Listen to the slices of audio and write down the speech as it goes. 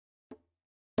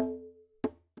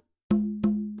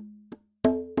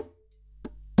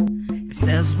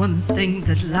There's one thing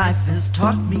that life has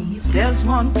taught me. If there's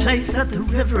one place that the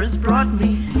river has brought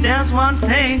me, there's one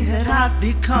thing that I've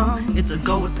become. It's a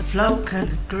go with the flow kind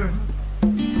of girl.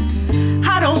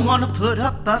 I don't wanna put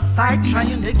up a fight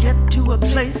trying to get to a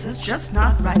place that's just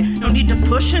not right. No need to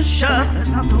push and shove,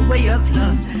 that's not the way of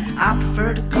love. I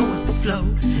prefer to go with the flow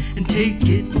and take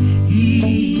it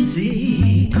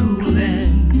easy, cool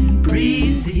and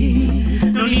breezy.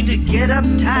 No need to get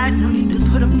uptight, no need to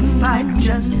put up a fight,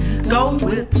 just go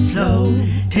with the flow.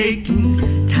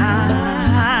 Taking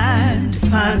time to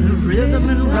find the rhythm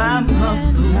and rhyme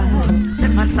of the rhyme.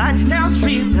 Set my sights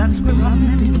downstream, that's where I'm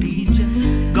meant to be, just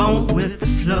going with the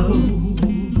flow.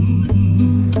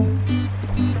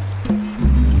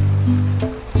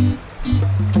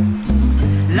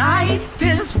 Life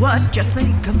is what you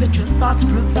think of it, your thoughts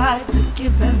provide the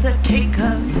give and the take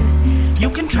of it. You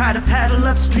can try to paddle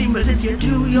upstream, but if you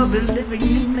do, you'll be living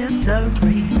in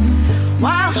misery.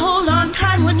 Why hold on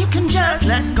tight when you can just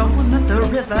let go and let the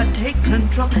river take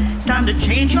control? It's time to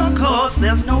change your course,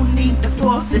 there's no need to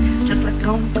force it. Just let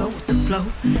go and go with the flow.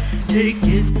 Take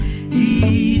it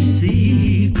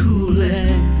easy, cool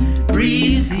and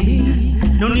breezy.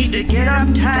 No need to get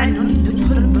uptight, no need to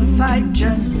put up a fight,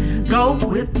 just go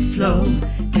with the flow.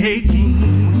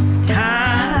 Taking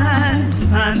time to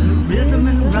find the rhythm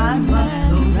and rhyme of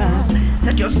the rhyme.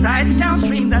 Set your sights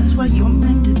downstream, that's where you're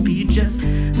meant to be, just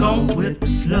go with the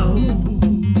flow.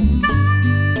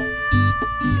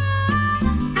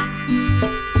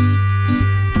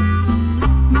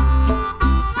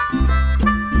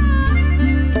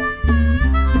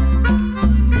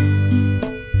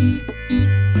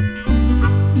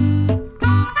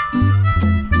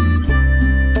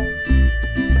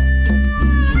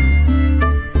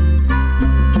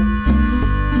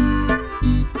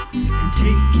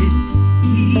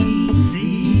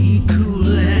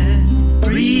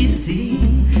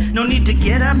 No need to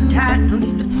get uptight, no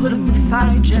need to put up a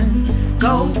fight, just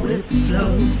go with the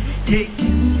flow.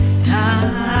 Taking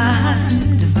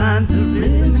time to find the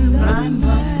rhythm and rhyme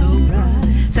of the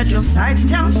rhyme. Set your sights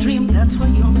downstream, that's where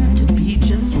you're meant to be,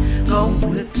 just go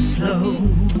with the flow.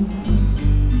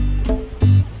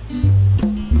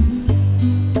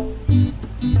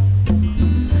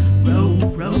 Row,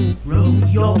 row, row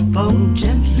your boat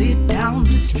gently down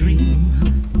the stream.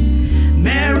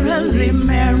 Merrily,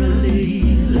 merrily,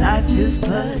 life is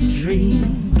but a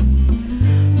dream.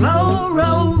 Row,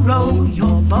 row, row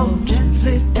your boat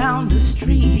gently down the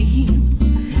stream.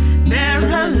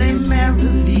 Merrily,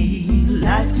 merrily,